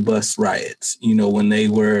Montgomery bus riots, you know, when they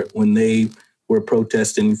were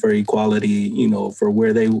protesting for equality, you know, for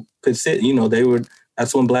where they could sit, you know,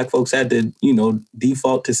 that's when Black folks had to, you know,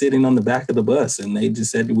 default to sitting on the back of the bus. And they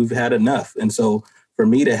just said, we've had enough. And so for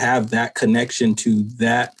me to have that connection to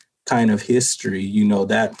that kind of history, you know,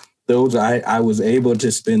 I was able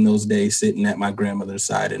to spend those days sitting at my grandmother's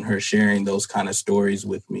side and her sharing those kind of stories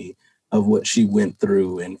with me of what she went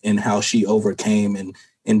through and how she overcame.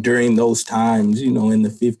 And during those times, you know, in the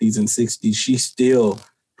 50s and 60s, she still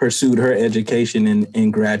pursued her education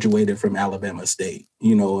and graduated from Alabama State,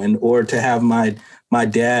 you know, or to have my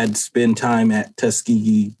dad spend time at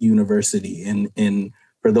Tuskegee University. And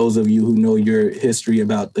for those of you who know your history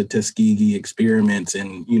about the Tuskegee experiments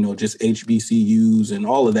and, you know, just HBCUs and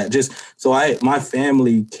all of that, my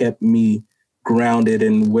family kept me grounded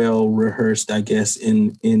and well rehearsed, I guess,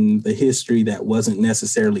 in the history that wasn't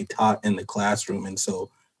necessarily taught in the classroom. And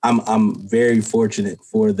so I'm very fortunate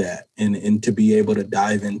for that. And to be able to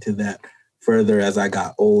dive into that further as I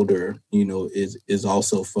got older, you know, is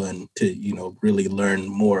also fun to, you know, really learn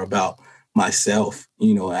more about myself,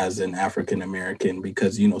 you know, as an African American,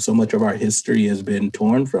 because, you know, so much of our history has been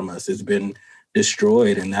torn from us, it's been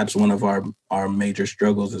destroyed. And that's one of our major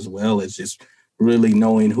struggles as well, is just really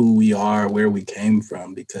knowing who we are, where we came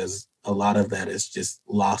from, because a lot of that is just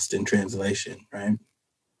lost in translation, right?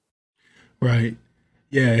 Right.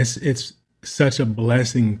 Yeah, it's such a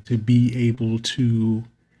blessing to be able to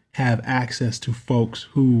have access to folks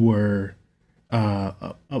who were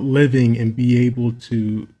living and be able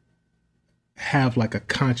to have like a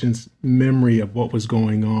conscious memory of what was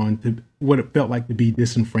going on, to what it felt like to be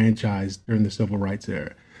disenfranchised during the civil rights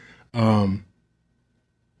era. I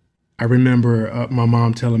remember my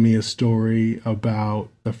mom telling me a story about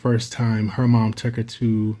the first time her mom took her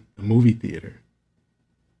to the movie theater.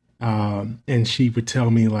 And she would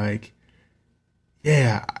tell me like,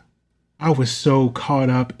 yeah, I was so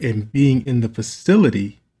caught up in being in the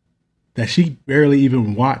facility that she barely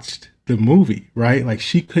even watched the movie, right? Like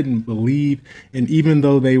she couldn't believe, and even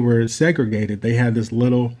though they were segregated, they had this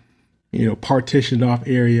little, you know, partitioned off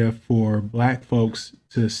area for Black folks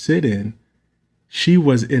to sit in. She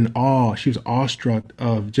was in awe. She was awestruck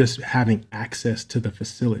of just having access to the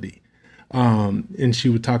facility. And she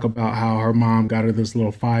would talk about how her mom got her this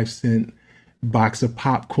little 5-cent box of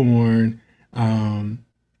popcorn. And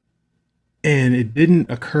it didn't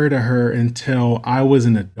occur to her until I was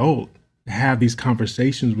an adult to have these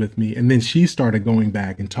conversations with me. And then she started going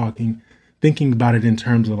back and thinking about it in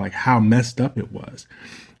terms of like how messed up it was,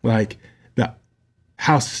 like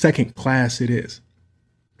how second class it is.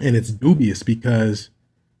 And it's dubious because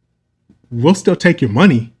we'll still take your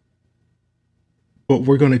money, but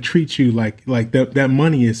we're going to treat you like that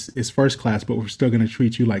money is first class, but we're still going to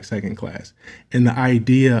treat you like second class. And the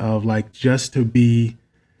idea of like, just to be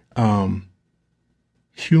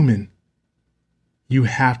human, you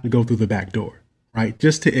have to go through the back door, right?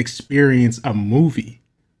 Just to experience a movie,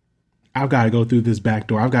 I've got to go through this back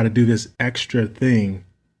door. I've got to do this extra thing.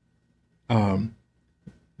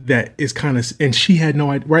 That is kind of, and she had no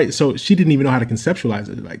idea, right? So she didn't even know how to conceptualize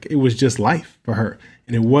it. Like, it was just life for her.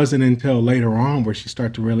 And it wasn't until later on where she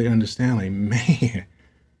started to really understand, like, man,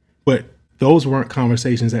 but those weren't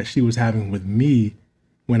conversations that she was having with me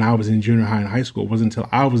when I was in junior high and high school. It wasn't until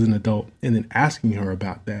I was an adult and then asking her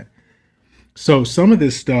about that. So some of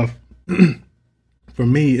this stuff for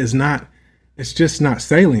me it's just not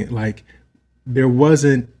salient. Like, there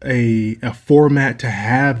wasn't a format to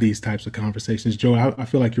have these types of conversations. Joe, I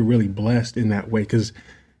feel like you're really blessed in that way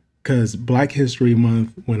because Black History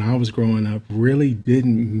Month, when I was growing up, really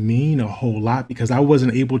didn't mean a whole lot because I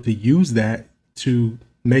wasn't able to use that to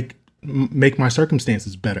make my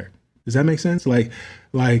circumstances better. Does that make sense? Like,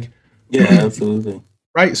 yeah, absolutely.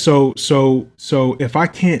 Right. So if I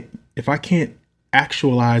can't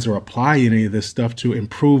actualize or apply any of this stuff to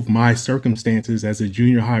improve my circumstances as a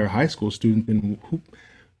junior high or high school student, then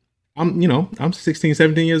I'm 16,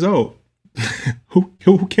 17 years old.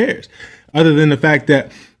 who cares? Other than the fact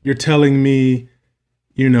that you're telling me,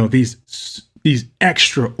 these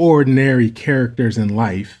extraordinary characters in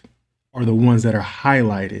life are the ones that are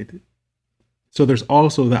highlighted. So there's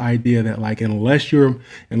also the idea that, like, unless you're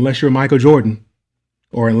Michael Jordan,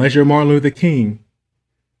 or unless you're Martin Luther King,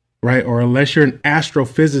 right, or unless you're an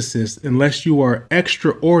astrophysicist, unless you are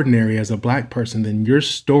extraordinary as a Black person, then your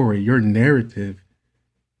story, your narrative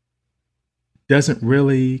doesn't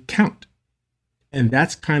really count. And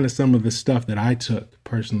that's kind of some of the stuff that I took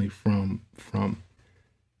personally from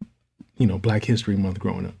Black History Month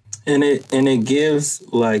growing up. And it gives,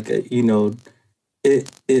 like,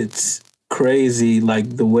 it's crazy,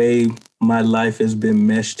 like, the way my life has been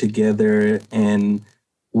meshed together and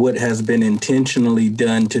what has been intentionally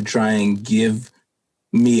done to try and give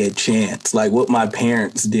me a chance, like what my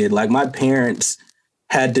parents did. Like, my parents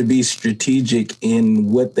had to be strategic in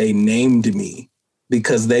what they named me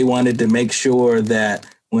because they wanted to make sure that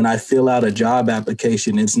when I fill out a job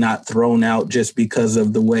application, it's not thrown out just because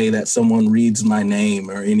of the way that someone reads my name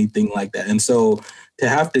or anything like that. And so to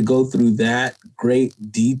have to go through that great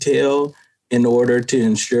detail in order to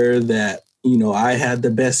ensure that, I had the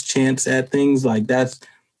best chance at things, like, that's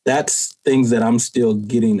things that I'm still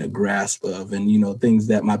getting a grasp of, and, things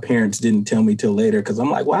that my parents didn't tell me till later. Cause I'm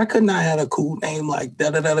like, why couldn't I have a cool name like da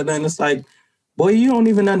da da da? And it's like, boy, you don't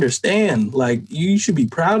even understand. Like, you should be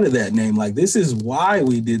proud of that name. Like, this is why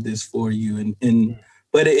we did this for you.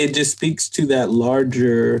 But it just speaks to that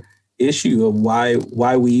larger issue of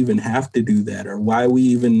why we even have to do that, or why we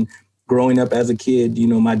even, growing up as a kid,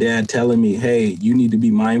 my dad telling me, hey, you need to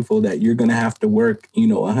be mindful that you're going to have to work,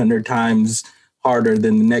 100 times harder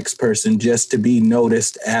than the next person just to be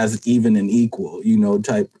noticed as even an equal,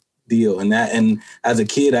 type deal. And as a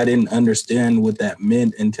kid, I didn't understand what that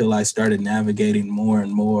meant until I started navigating more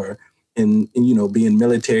and more. And being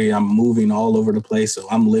military, I'm moving all over the place. So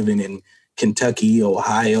I'm living in Kentucky,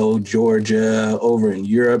 Ohio, Georgia, over in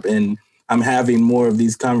Europe. And I'm having more of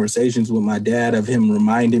these conversations with my dad, of him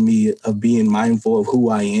reminding me of being mindful of who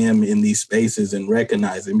I am in these spaces and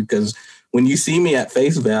recognizing, because when you see me at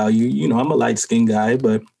face value, I'm a light-skinned guy,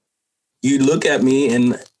 but you look at me,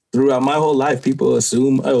 and throughout my whole life, people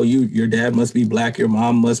assume, oh, your dad must be Black, your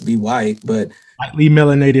mom must be white, but lightly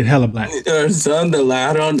melanated, hella Black, or something.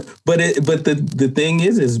 I don't. But the thing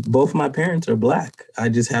is both my parents are Black. I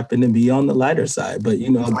just happen to be on the lighter side. But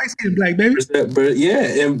light-skinned Black, baby. But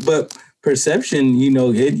yeah, but perception, you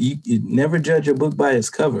never judge a book by its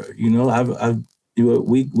cover.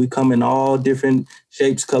 We come in all different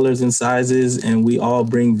shapes, colors, and sizes, and we all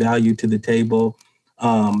bring value to the table.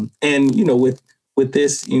 With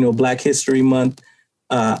this, Black History Month,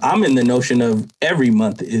 I'm in the notion of every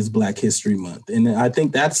month is Black History Month. And I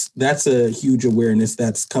think that's a huge awareness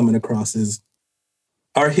that's coming across, is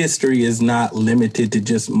our history is not limited to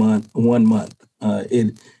just one month.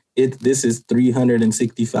 this is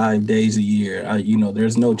 365 days a year.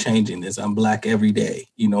 There's no changing this. I'm Black every day.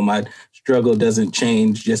 My struggle doesn't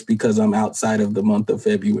change just because I'm outside of the month of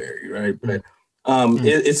February, right? But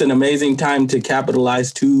it's an amazing time to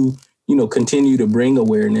capitalize to, continue to bring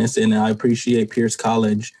awareness. And I appreciate Pierce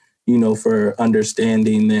College, for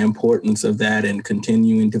understanding the importance of that and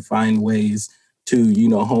continuing to find ways to,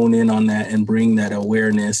 hone in on that and bring that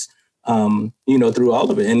awareness through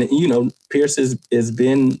all of it. And, Pierce has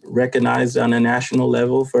been recognized on a national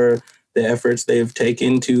level for the efforts they've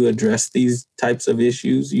taken to address these types of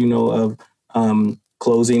issues, of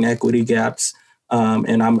closing equity gaps.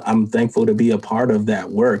 And I'm thankful to be a part of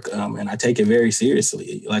that work. And I take it very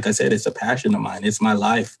seriously. Like I said, it's a passion of mine. It's my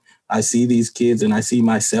life. I see these kids and I see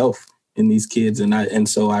myself in these kids. And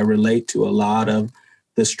so I relate to a lot of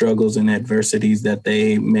the struggles and adversities that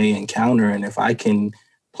they may encounter. And if I can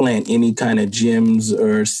plant any kind of gems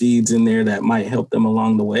or seeds in there that might help them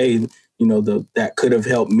along the way, that could have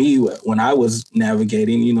helped me when I was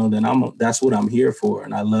navigating, then that's what I'm here for.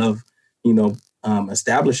 And I love,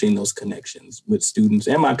 establishing those connections with students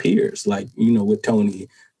and my peers, like, with Tony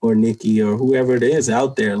or Nikki or whoever it is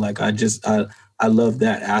out there. Like, I love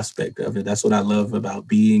that aspect of it. That's what I love about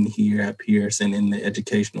being here at Pierce and in the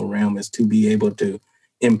educational realm, is to be able to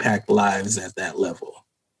impact lives at that level.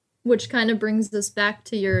 Which kind of brings us back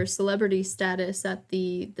to your celebrity status at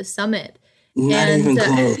the summit. Not even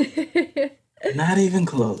close. Not even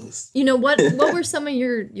close. What were some of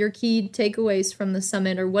your key takeaways from the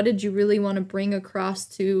summit, or what did you really want to bring across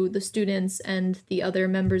to the students and the other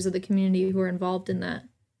members of the community who are involved in that?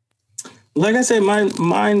 Like I said,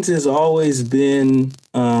 mine has always been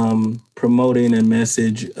promoting a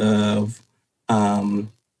message of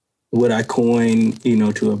what I coined,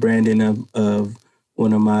 to a branding of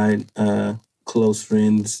one of my close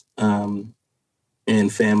friends and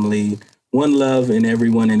family, one love in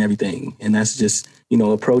everyone and everything. And that's just,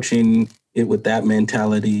 approaching it with that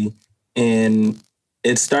mentality. And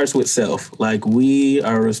it starts with self. Like, we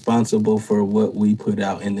are responsible for what we put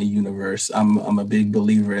out in the universe. I'm a big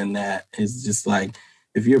believer in that. It's just like,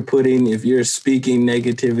 if you're speaking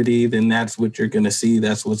negativity, then that's what you're going to see.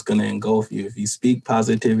 That's what's going to engulf you. If you speak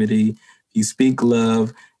positivity, if you speak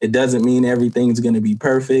love, it doesn't mean everything's going to be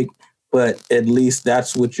perfect, but at least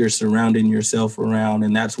that's what you're surrounding yourself around,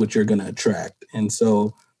 and that's what you're going to attract. And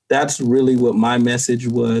so that's really what my message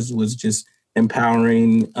was just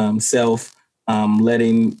empowering self,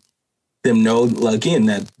 letting them know, again,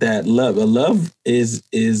 that love is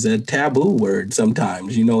a taboo word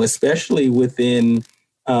sometimes, especially within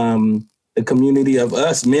the community of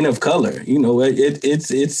us men of color.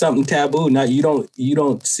 It's something taboo. Now you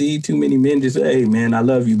don't see too many men just, hey man, I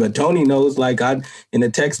love you. But Tony knows, like, in a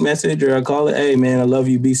text message or I call it, hey man, I love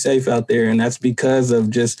you, be safe out there. And that's because of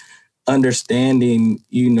just understanding,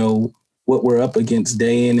 what we're up against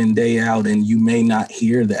day in and day out. And you may not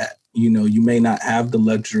hear that. You may not have the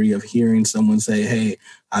luxury of hearing someone say, hey,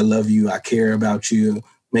 I love you, I care about you,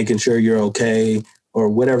 making sure you're okay, or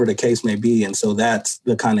whatever the case may be. And so that's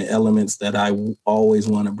the kind of elements that I always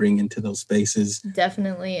want to bring into those spaces.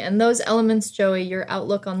 Definitely. And those elements, Joey, your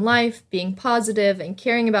outlook on life, being positive and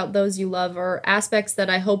caring about those you love, are aspects that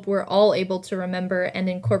I hope we're all able to remember and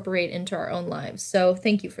incorporate into our own lives. So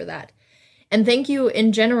thank you for that. And thank you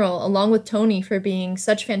in general, along with Tony, for being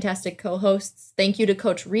such fantastic co-hosts. Thank you to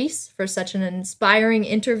Coach Reese for such an inspiring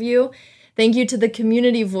interview. Thank you to the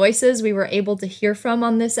community voices we were able to hear from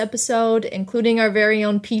on this episode, including our very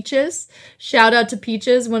own Peaches. Shout out to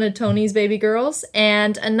Peaches, one of Tony's baby girls.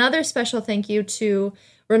 And another special thank you to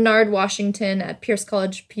Renard Washington at Pierce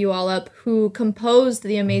College Puyallup, who composed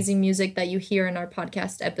the amazing music that you hear in our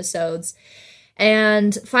podcast episodes.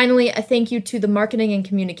 And finally, a thank you to the marketing and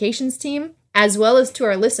communications team, as well as to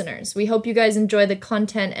our listeners. We hope you guys enjoy the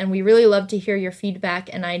content, and we really love to hear your feedback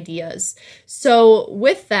and ideas. So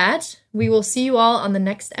with that, we will see you all on the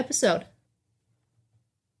next episode.